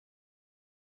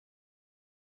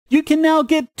You can now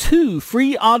get 2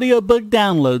 free audiobook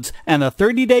downloads and a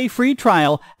 30-day free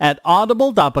trial at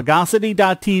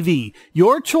audible.bogosity.tv.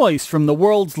 Your choice from the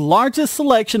world's largest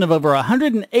selection of over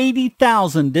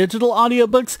 180,000 digital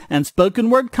audiobooks and spoken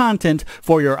word content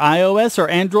for your iOS or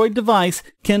Android device,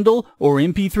 Kindle, or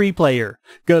MP3 player.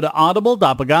 Go to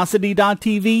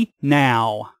audible.bogosity.tv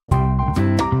now.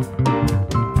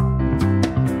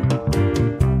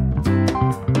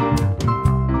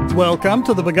 Welcome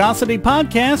to the Bogosity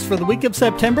podcast for the week of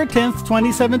September 10th,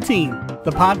 2017.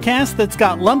 The podcast that's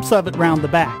got lumps of it round the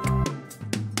back.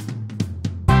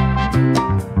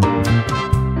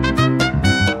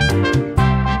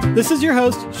 This is your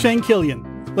host, Shane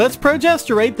Killian. Let's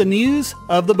progesterate the news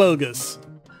of the bogus.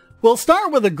 We'll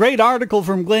start with a great article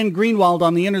from Glenn Greenwald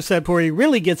on The Intercept where he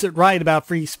really gets it right about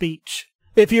free speech.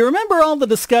 If you remember all the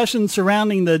discussion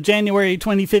surrounding the January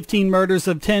 2015 murders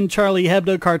of 10 Charlie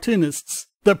Hebdo cartoonists,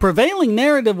 the prevailing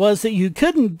narrative was that you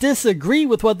couldn't disagree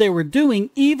with what they were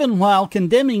doing even while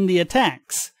condemning the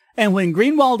attacks. And when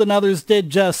Greenwald and others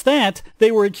did just that, they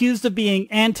were accused of being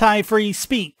anti-free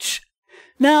speech.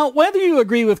 Now, whether you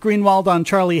agree with Greenwald on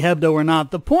Charlie Hebdo or not,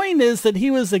 the point is that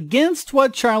he was against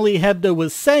what Charlie Hebdo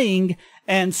was saying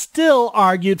and still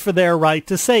argued for their right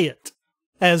to say it.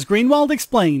 As Greenwald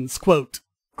explains, quote,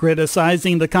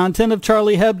 "Criticizing the content of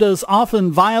Charlie Hebdo's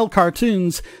often vile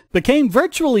cartoons became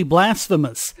virtually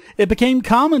blasphemous. It became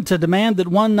common to demand that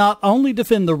one not only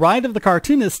defend the right of the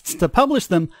cartoonists to publish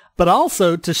them, but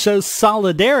also to show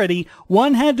solidarity,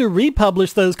 one had to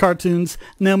republish those cartoons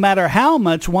no matter how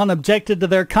much one objected to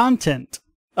their content.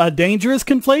 A dangerous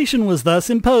conflation was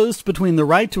thus imposed between the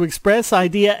right to express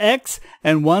idea X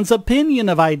and one's opinion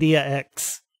of idea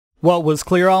X. What was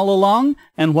clear all along,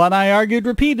 and what I argued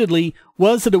repeatedly,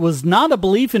 was that it was not a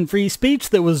belief in free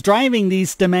speech that was driving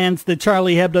these demands that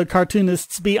Charlie Hebdo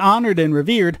cartoonists be honored and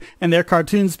revered, and their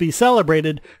cartoons be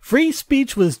celebrated. Free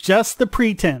speech was just the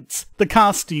pretense, the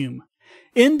costume.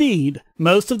 Indeed,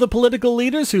 most of the political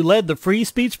leaders who led the free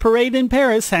speech parade in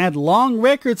Paris had long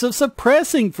records of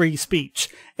suppressing free speech,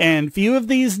 and few of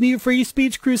these new free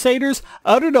speech crusaders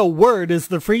uttered a word as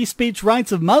the free speech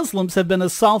rights of Muslims have been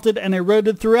assaulted and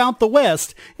eroded throughout the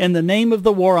West in the name of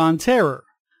the war on terror.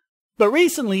 But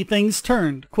recently things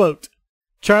turned. Quote,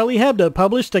 Charlie Hebdo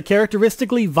published a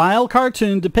characteristically vile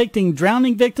cartoon depicting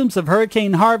drowning victims of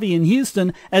Hurricane Harvey in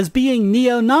Houston as being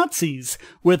neo-Nazis,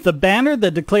 with the banner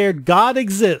that declared God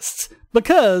exists,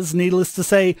 because, needless to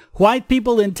say, white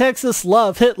people in Texas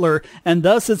love Hitler, and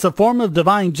thus it's a form of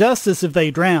divine justice if they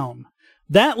drown.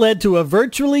 That led to a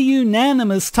virtually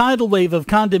unanimous tidal wave of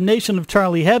condemnation of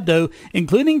Charlie Hebdo,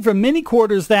 including from many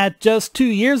quarters that, just 2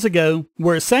 years ago,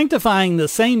 were sanctifying the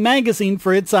same magazine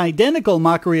for its identical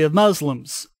mockery of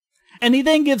Muslims. And he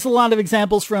then gives a lot of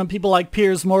examples from people like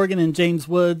Piers Morgan and James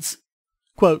Woods.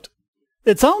 Quote,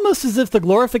 "It's almost as if the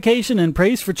glorification and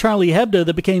praise for Charlie Hebdo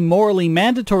that became morally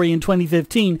mandatory in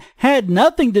 2015 had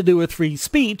nothing to do with free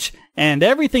speech, and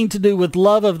everything to do with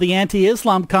love of the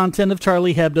anti-Islam content of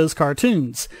Charlie Hebdo's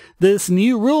cartoons. This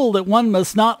new rule that one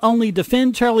must not only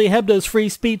defend Charlie Hebdo's free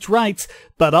speech rights,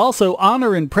 but also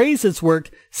honor and praise its work,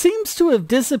 seems to have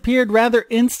disappeared rather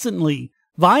instantly,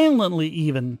 violently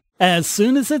even, as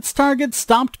soon as its targets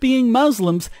stopped being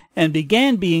Muslims and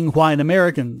began being white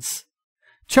Americans.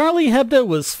 Charlie Hebdo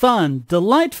was fun,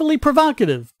 delightfully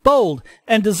provocative, bold,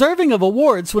 and deserving of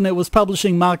awards when it was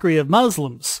publishing mockery of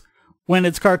Muslims. When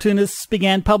its cartoonists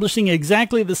began publishing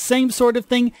exactly the same sort of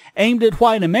thing aimed at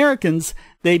white Americans,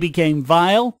 they became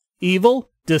vile, evil,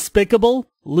 despicable,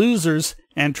 losers,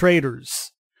 and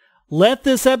traitors. Let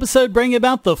this episode bring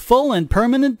about the full and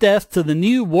permanent death to the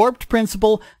new warped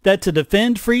principle that to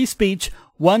defend free speech,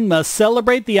 one must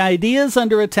celebrate the ideas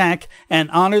under attack and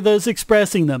honor those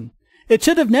expressing them. It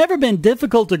should have never been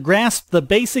difficult to grasp the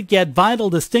basic yet vital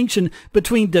distinction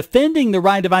between defending the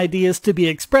right of ideas to be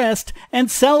expressed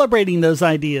and celebrating those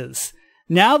ideas.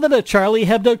 Now that a Charlie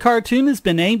Hebdo cartoon has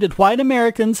been aimed at white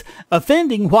Americans,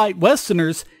 offending white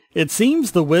Westerners, it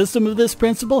seems the wisdom of this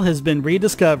principle has been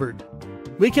rediscovered.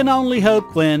 We can only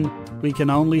hope, Glenn. We can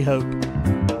only hope.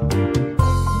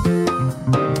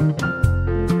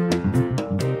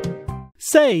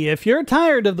 Say, if you're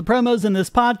tired of the promos in this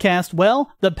podcast,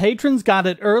 well, the patrons got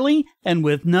it early and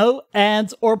with no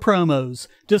ads or promos.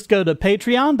 Just go to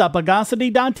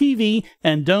patreon.bogosity.tv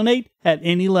and donate at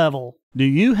any level. Do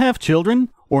you have children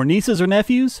or nieces or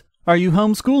nephews? Are you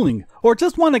homeschooling or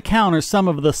just want to counter some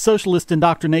of the socialist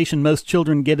indoctrination most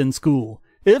children get in school?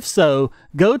 If so,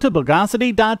 go to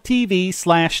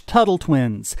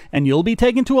Bogosity.tv/TuttleTwins, and you'll be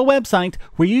taken to a website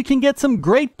where you can get some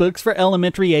great books for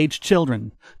elementary-age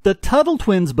children. The Tuttle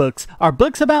Twins books are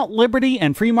books about liberty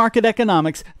and free market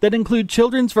economics that include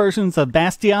children's versions of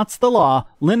Bastiat's The Law,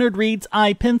 Leonard Read's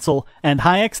I, Pencil, and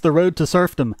Hayek's The Road to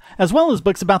Serfdom, as well as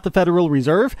books about the Federal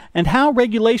Reserve and how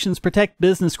regulations protect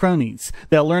business cronies.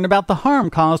 They'll learn about the harm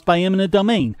caused by eminent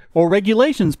domain, or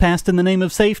regulations passed in the name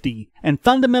of safety, and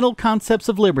fundamental concepts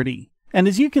of liberty. And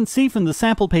as you can see from the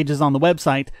sample pages on the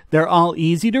website, they're all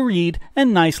easy to read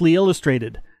and nicely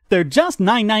illustrated. They're just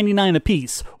 $9.99 a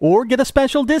piece, or get a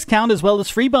special discount as well as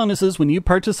free bonuses when you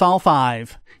purchase all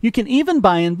 5. You can even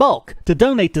buy in bulk to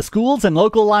donate to schools and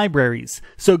local libraries.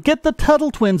 So get the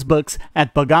Tuttle Twins books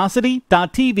at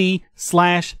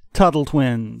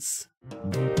Bogosity.tv/TuttleTwins.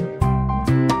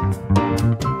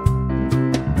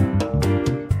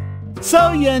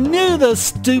 So you knew the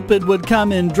stupid would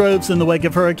come in droves in the wake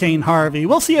of Hurricane Harvey.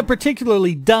 We'll see a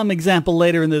particularly dumb example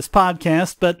later in this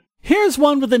podcast, but here's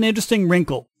one with an interesting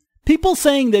wrinkle. People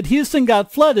saying that Houston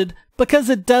got flooded because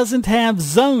it doesn't have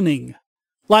zoning.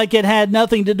 Like it had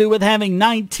nothing to do with having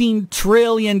 19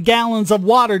 trillion gallons of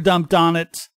water dumped on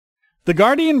it. The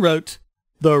Guardian wrote,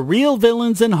 "The real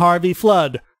villains in Harvey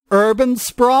flood, urban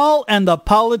sprawl and the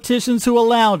politicians who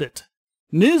allowed it."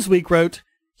 Newsweek wrote,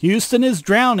 "Houston is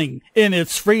drowning in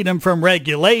its freedom from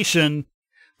regulation."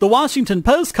 The Washington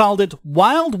Post called it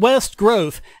Wild West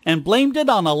growth and blamed it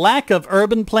on a lack of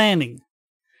urban planning.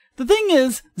 The thing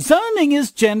is, zoning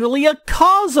is generally a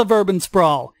cause of urban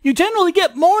sprawl. You generally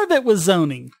get more of it with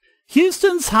zoning.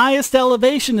 Houston's highest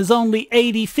elevation is only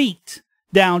 80 feet.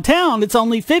 Downtown, it's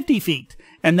only 50 feet,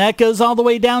 and that goes all the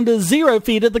way down to 0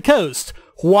 feet at the coast.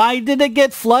 Why did it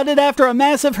get flooded after a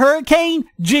massive hurricane?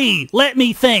 Gee, let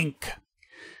me think.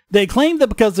 They claim that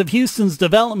because of Houston's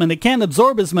development, it can't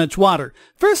absorb as much water.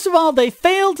 First of all, they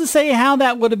failed to say how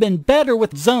that would have been better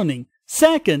with zoning.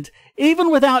 Second,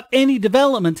 even without any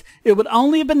development, it would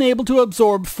only have been able to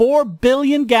absorb 4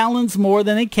 billion gallons more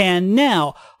than it can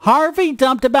now. Harvey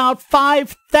dumped about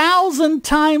 5,000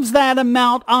 times that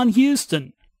amount on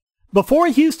Houston. Before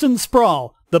Houston's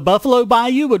sprawl, the Buffalo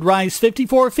Bayou would rise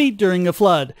 54 feet during a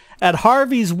flood. At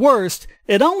Harvey's worst,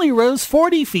 it only rose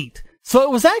 40 feet. So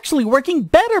it was actually working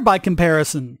better by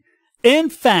comparison. In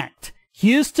fact,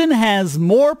 Houston has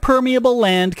more permeable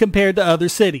land compared to other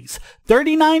cities.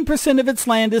 39% of its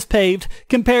land is paved,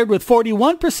 compared with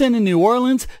 41% in New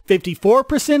Orleans,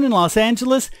 54% in Los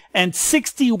Angeles, and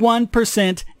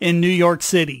 61% in New York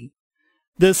City.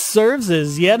 This serves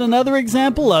as yet another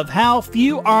example of how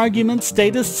few arguments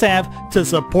statists have to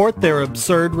support their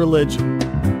absurd religion.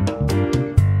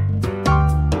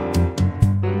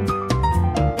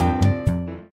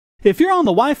 If you're on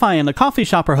the Wi-Fi in a coffee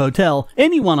shop or hotel,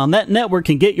 anyone on that network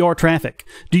can get your traffic.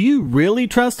 Do you really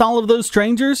trust all of those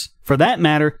strangers? For that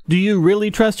matter, do you really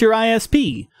trust your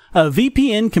ISP? A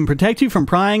VPN can protect you from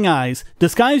prying eyes,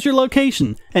 disguise your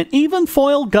location, and even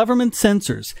foil government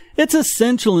censors. It's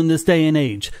essential in this day and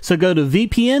age, so go to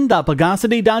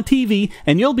vpn.bogosity.tv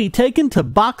and you'll be taken to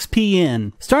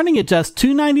BoxPN. Starting at just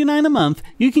 $2.99 a month,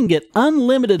 you can get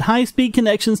unlimited high-speed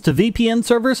connections to VPN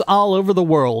servers all over the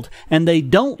world, and they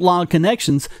don't log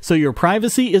connections, so your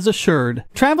privacy is assured.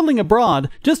 Traveling abroad,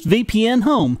 just VPN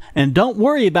home, and don't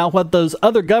worry about what those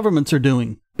other governments are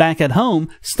doing. Back at home,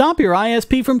 stop your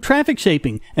ISP from traffic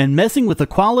shaping and messing with the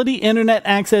quality internet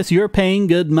access you're paying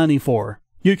good money for.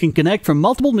 You can connect from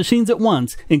multiple machines at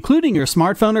once, including your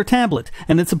smartphone or tablet,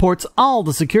 and it supports all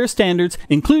the secure standards,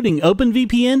 including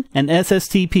OpenVPN and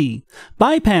SSTP.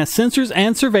 Bypass censors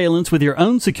and surveillance with your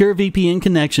own secure VPN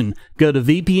connection. Go to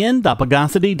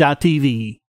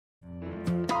vpn.bogosity.tv.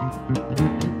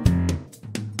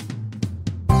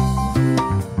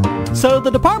 So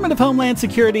the Department of Homeland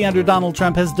Security under Donald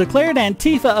Trump has declared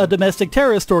Antifa a domestic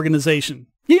terrorist organization.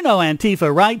 You know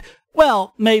Antifa, right?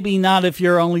 Well, maybe not if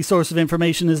your only source of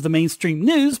information is the mainstream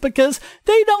news, because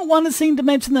they don't want to seem to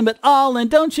mention them at all, and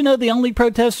don't you know the only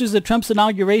protesters at Trump's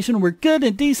inauguration were good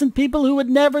and decent people who would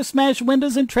never smash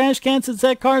windows and trash cans and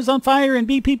set cars on fire and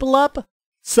beat people up?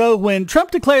 So when Trump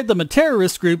declared them a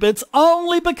terrorist group, it's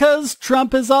only because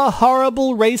Trump is a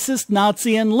horrible racist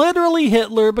Nazi and literally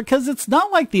Hitler, because it's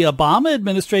not like the Obama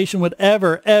administration would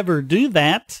ever do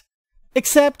that.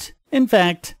 Except, in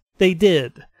fact, they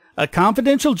did. A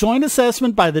confidential joint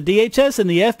assessment by the DHS and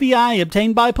the FBI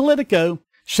obtained by Politico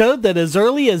showed that as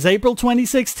early as April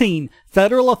 2016,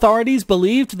 federal authorities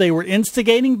believed they were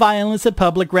instigating violence at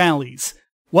public rallies.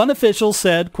 One official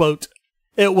said, quote,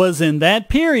 "It was in that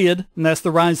period," and that's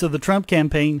the rise of the Trump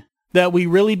campaign, "that we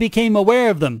really became aware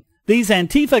of them. These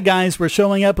Antifa guys were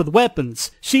showing up with weapons,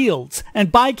 shields,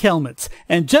 and bike helmets,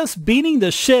 and just beating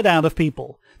the shit out of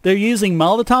people. They're using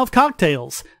Molotov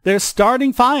cocktails. They're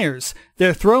starting fires.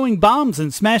 They're throwing bombs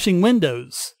and smashing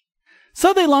windows.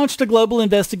 So they launched a global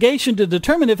investigation to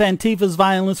determine if Antifa's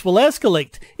violence will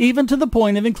escalate, even to the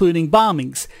point of including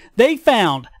bombings. They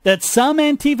found that some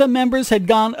Antifa members had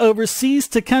gone overseas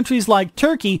to countries like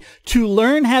Turkey to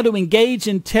learn how to engage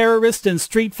in terrorist and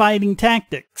street fighting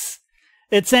tactics.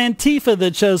 It's Antifa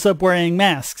that shows up wearing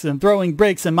masks and throwing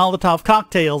bricks and Molotov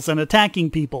cocktails and attacking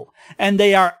people. And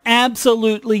they are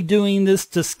absolutely doing this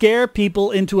to scare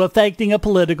people into affecting a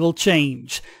political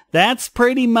change. That's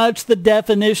pretty much the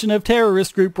definition of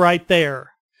terrorist group right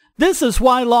there. This is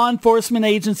why law enforcement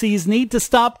agencies need to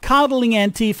stop coddling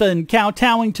Antifa and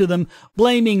kowtowing to them,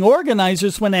 blaming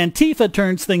organizers when Antifa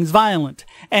turns things violent.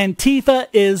 Antifa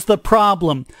is the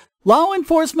problem. Law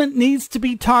enforcement needs to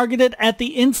be targeted at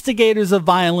the instigators of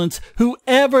violence,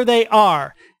 whoever they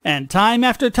are. And time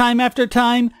after time after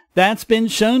time, that's been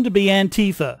shown to be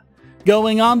Antifa.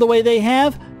 Going on the way they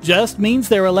have just means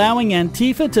they're allowing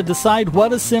Antifa to decide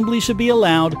what assembly should be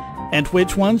allowed and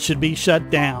which ones should be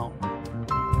shut down.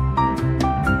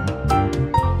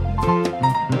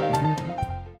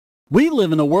 We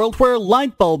live in a world where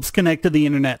light bulbs connect to the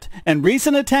internet, and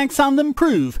recent attacks on them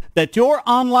prove that your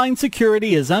online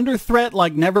security is under threat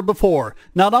like never before.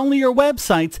 Not only your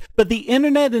websites, but the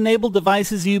internet-enabled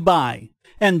devices you buy.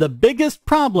 And the biggest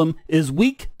problem is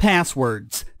weak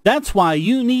passwords. That's why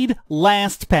you need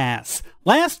LastPass.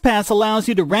 LastPass allows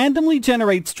you to randomly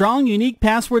generate strong, unique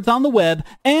passwords on the web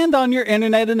and on your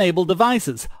internet-enabled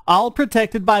devices, all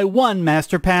protected by one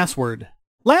master password.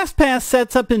 LastPass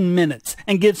sets up in minutes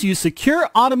and gives you secure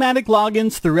automatic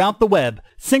logins throughout the web,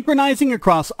 synchronizing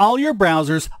across all your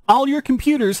browsers, all your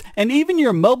computers, and even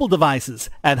your mobile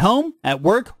devices, at home, at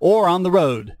work, or on the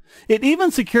road. It even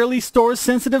securely stores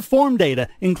sensitive form data,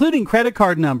 including credit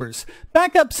card numbers,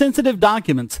 backup sensitive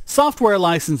documents, software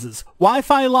licenses,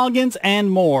 Wi-Fi logins, and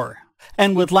more.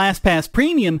 And with LastPass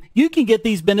Premium, you can get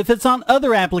these benefits on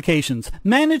other applications,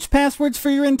 manage passwords for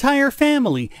your entire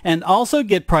family, and also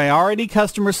get priority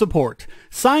customer support.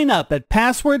 Sign up at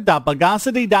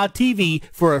password.bogosity.tv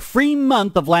for a free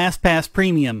month of LastPass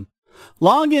Premium.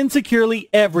 Log in securely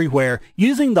everywhere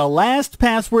using the last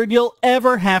password you'll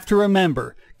ever have to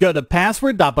remember. Go to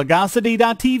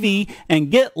password.bogosity.tv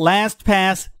and get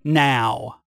LastPass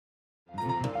now.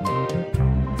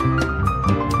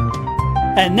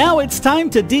 And now it's time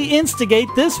to de-instigate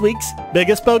this week's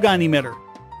biggest bogon emitter.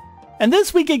 And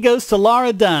this week it goes to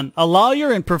Laura Dunn, a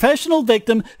lawyer and professional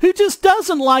victim who just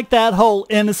doesn't like that whole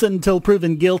innocent until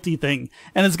proven guilty thing,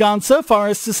 and has gone so far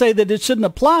as to say that it shouldn't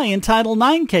apply in Title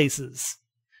IX cases.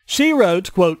 She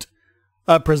wrote, quote,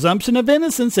 "A presumption of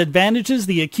innocence advantages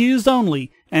the accused only,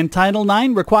 and Title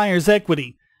IX requires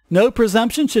equity. No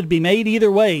presumption should be made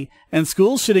either way, and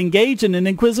schools should engage in an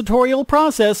inquisitorial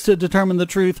process to determine the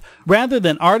truth, rather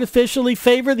than artificially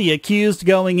favor the accused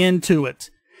going into it."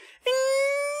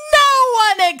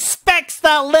 No one expects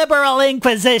the liberal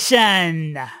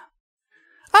Inquisition!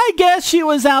 I guess she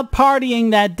was out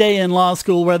partying that day in law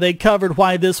school where they covered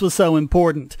why this was so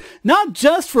important. Not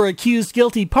just for accused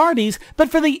guilty parties, but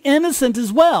for the innocent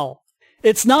as well.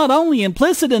 It's not only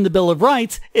implicit in the Bill of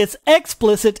Rights, it's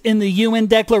explicit in the UN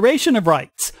Declaration of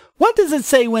Rights. What does it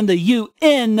say when the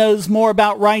UN knows more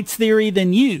about rights theory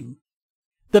than you?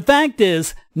 The fact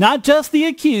is, not just the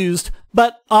accused,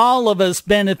 but all of us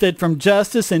benefit from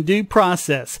justice and due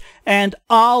process, and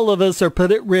all of us are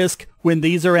put at risk when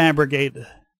these are abrogated.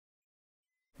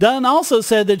 Dunn also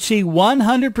said that she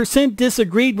 100%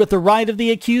 disagreed with the right of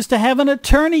the accused to have an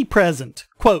attorney present.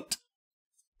 Quote,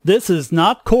 "This is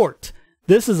not court.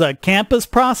 This is a campus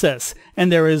process,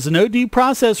 and there is no due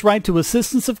process right to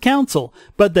assistance of counsel,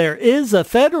 but there is a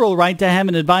federal right to have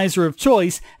an advisor of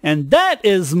choice, and that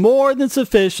is more than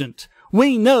sufficient.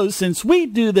 We know since we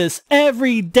do this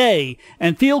every day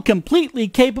and feel completely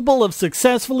capable of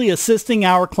successfully assisting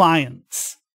our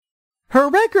clients." Her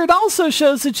record also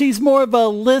shows that she's more of a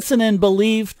listen and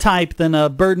believe type than a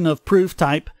burden of proof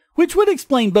type, which would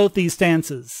explain both these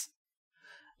stances.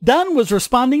 Dunn was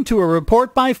responding to a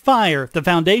report by FIRE, the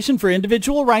Foundation for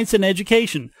Individual Rights in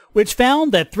Education, which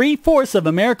found that 3/4 of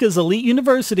America's elite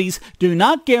universities do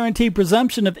not guarantee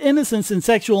presumption of innocence in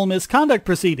sexual misconduct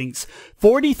proceedings.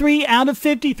 43 out of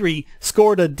 53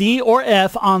 scored a D or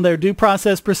F on their due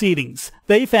process proceedings.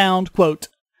 They found, quote,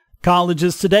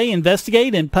 "Colleges today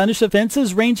investigate and punish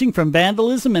offenses ranging from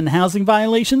vandalism and housing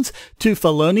violations to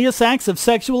felonious acts of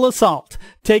sexual assault,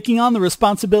 taking on the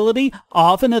responsibility,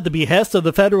 often at the behest of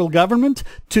the federal government,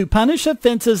 to punish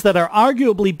offenses that are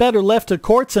arguably better left to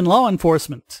courts and law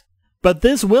enforcement." But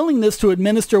this willingness to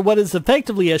administer what is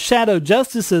effectively a shadow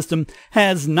justice system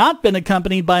has not been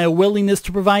accompanied by a willingness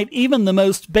to provide even the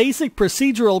most basic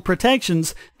procedural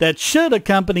protections that should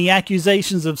accompany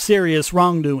accusations of serious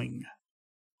wrongdoing.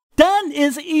 Dunn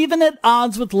is even at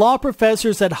odds with law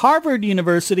professors at Harvard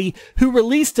University who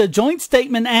released a joint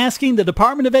statement asking the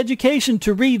Department of Education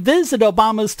to revisit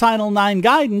Obama's Title IX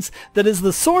guidance that is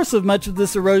the source of much of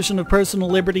this erosion of personal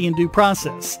liberty and due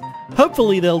process.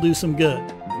 Hopefully they'll do some good.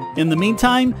 In the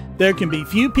meantime, there can be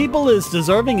few people as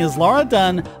deserving as Laura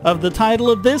Dunn of the title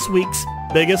of this week's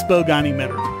Biggest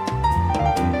Bɪᴛᴄᴏɪᴜ.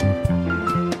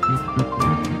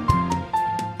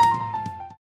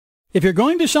 If you're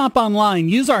going to shop online,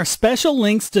 use our special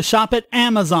links to shop at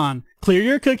Amazon. Clear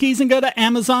your cookies and go to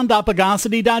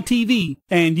amazon.bogosity.tv,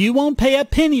 and you won't pay a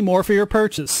penny more for your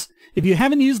purchase. If you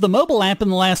haven't used the mobile app in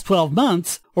the last 12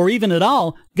 months, or even at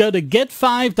all, go to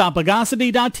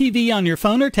get5.bogosity.tv on your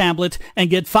phone or tablet and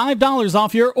get $5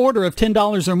 off your order of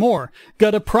 $10 or more.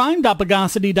 Go to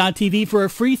prime.bogosity.tv for a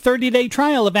free 30-day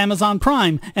trial of Amazon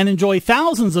Prime and enjoy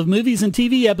thousands of movies and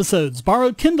TV episodes,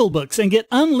 borrow Kindle books, and get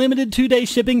unlimited 2-day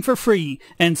shipping for free.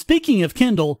 And speaking of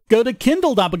Kindle, go to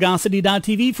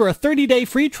kindle.bogosity.tv for a 30-day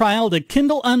free trial to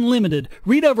Kindle Unlimited,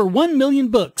 read over 1 million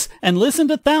books, and listen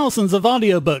to thousands of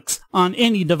audiobooks on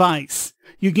any device.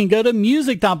 You can go to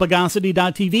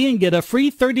music.bogosity.tv and get a free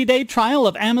 30-day trial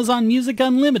of Amazon Music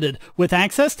Unlimited with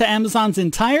access to Amazon's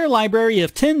entire library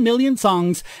of 10 million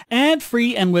songs,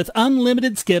 ad-free and with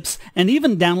unlimited skips, and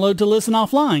even download to listen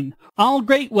offline. All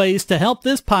great ways to help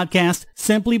this podcast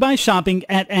simply by shopping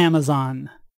at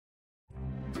Amazon.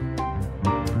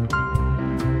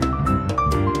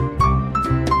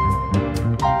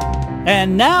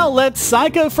 And now let's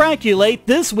psychofraculate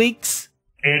this week's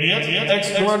Idiot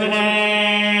Extraordinaire.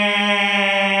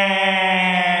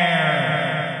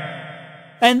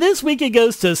 And this week it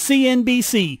goes to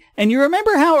CNBC. And you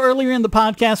remember how earlier in the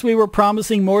podcast we were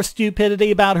promising more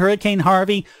stupidity about Hurricane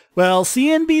Harvey? Well,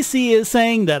 CNBC is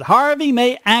saying that Harvey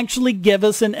may actually give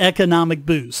us an economic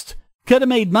boost. Could have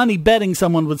made money betting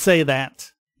someone would say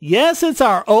that. Yes, it's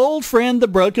our old friend, the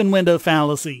broken window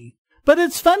fallacy. But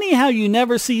it's funny how you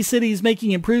never see cities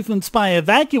making improvements by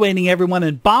evacuating everyone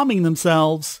and bombing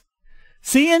themselves.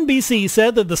 CNBC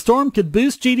said that the storm could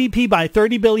boost GDP by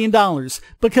 $30 billion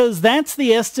because that's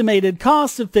the estimated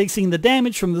cost of fixing the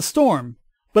damage from the storm.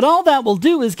 But all that will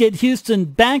do is get Houston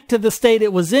back to the state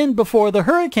it was in before the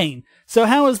hurricane. So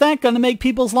how is that going to make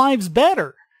people's lives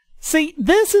better? See,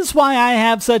 this is why I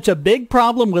have such a big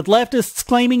problem with leftists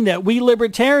claiming that we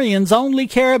libertarians only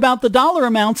care about the dollar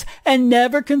amounts and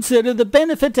never consider the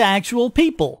benefit to actual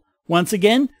people. Once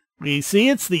again, we see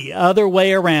it's the other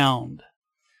way around.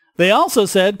 They also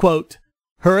said, quote,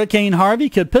 Hurricane Harvey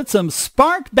could put some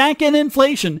spark back in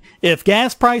inflation if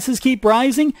gas prices keep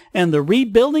rising and the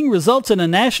rebuilding results in a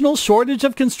national shortage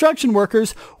of construction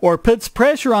workers or puts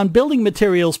pressure on building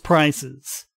materials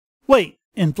prices. Wait,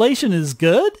 inflation is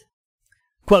good?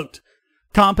 Quote,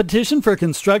 competition for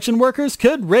construction workers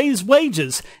could raise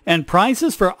wages, and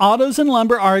prices for autos and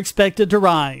lumber are expected to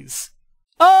rise.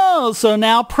 Oh, so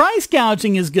now price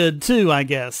gouging is good too, I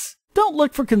guess. Don't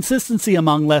look for consistency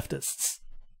among leftists.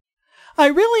 I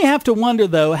really have to wonder,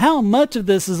 though, how much of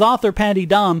this is author Patty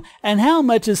Dahm and how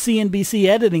much is CNBC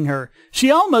editing her. She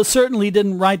almost certainly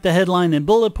didn't write the headline in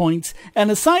bullet points,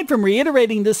 and aside from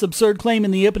reiterating this absurd claim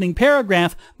in the opening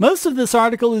paragraph, most of this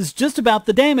article is just about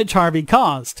the damage Harvey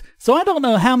caused. So I don't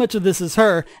know how much of this is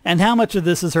her and how much of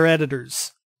this is her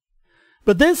editors.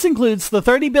 But this includes the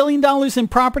 $30 billion in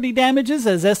property damages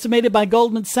as estimated by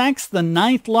Goldman Sachs, the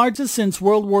 9th largest since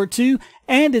World War II,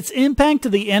 and its impact to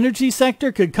the energy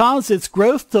sector could cause its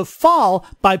growth to fall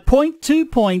by 0.2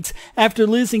 points after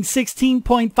losing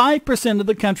 16.5% of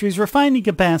the country's refining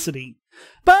capacity.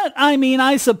 But,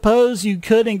 I suppose you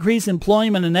could increase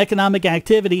employment and economic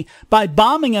activity by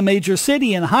bombing a major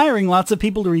city and hiring lots of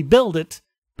people to rebuild it,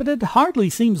 but it hardly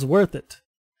seems worth it.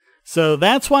 So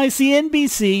that's why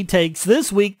CNBC takes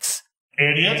this week's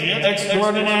Idiot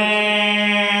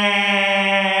Extraordinaire.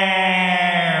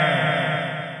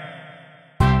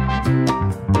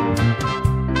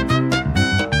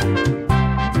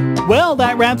 Well,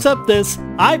 that wraps up this.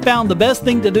 I found the best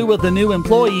thing to do with a new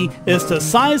employee is to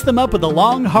size them up with a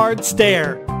long, hard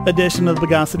stare edition of the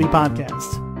Bogosity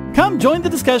podcast. Come join the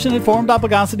discussion at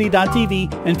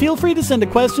forum.bogosity.tv and feel free to send a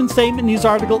question, statement, news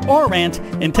article, or rant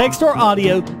in text or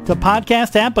audio to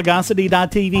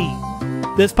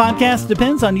podcast@bogosity.tv. This podcast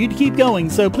depends on you to keep going,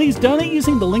 so please donate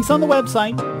using the links on the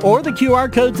website or the QR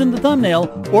codes in the thumbnail,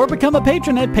 or become a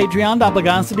patron at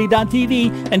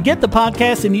patreon.bogosity.tv and get the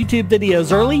podcast and YouTube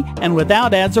videos early and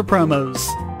without ads or promos.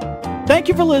 Thank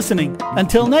you for listening.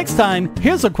 Until next time,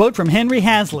 here's a quote from Henry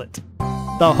Hazlitt.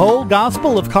 The whole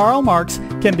gospel of Karl Marx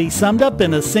can be summed up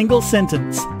in a single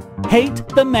sentence. Hate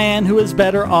the man who is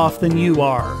better off than you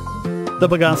are. The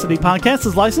Bogosity podcast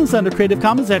is licensed under Creative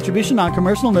Commons Attribution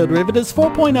Non-Commercial No Derivatives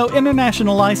 4.0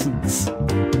 International License.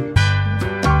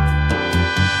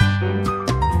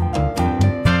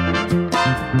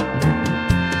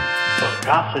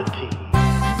 Bogosity.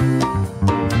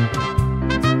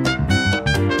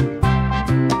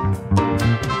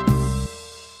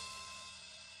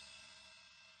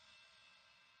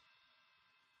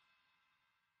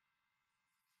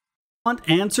 Want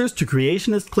answers to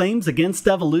creationist claims against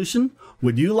evolution?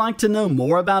 Would you like to know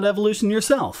more about evolution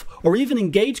yourself, or even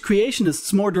engage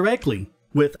creationists more directly,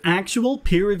 with actual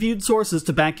peer-reviewed sources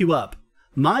to back you up?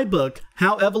 My book,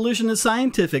 How Evolution is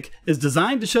Scientific, is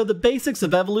designed to show the basics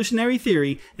of evolutionary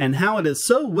theory and how it is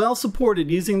so well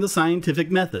supported using the scientific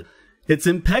method. It's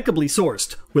impeccably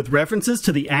sourced, with references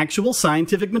to the actual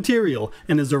scientific material,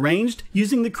 and is arranged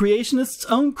using the creationists'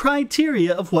 own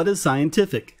criteria of what is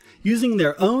scientific. Using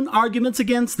their own arguments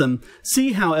against them,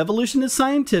 see how evolution is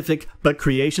scientific, but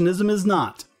creationism is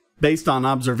not, based on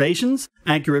observations,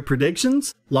 accurate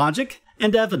predictions, logic,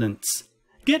 and evidence.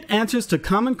 Get answers to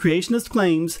common creationist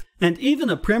claims, and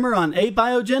even a primer on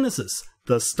abiogenesis,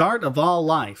 the start of all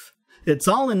life. It's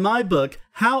all in my book,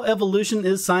 How Evolution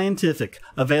is Scientific,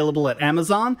 available at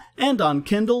Amazon and on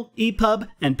Kindle, EPUB,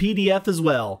 and PDF as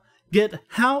well. Get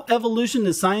How Evolution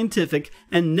is Scientific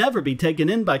and never be taken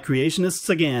in by creationists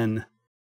again.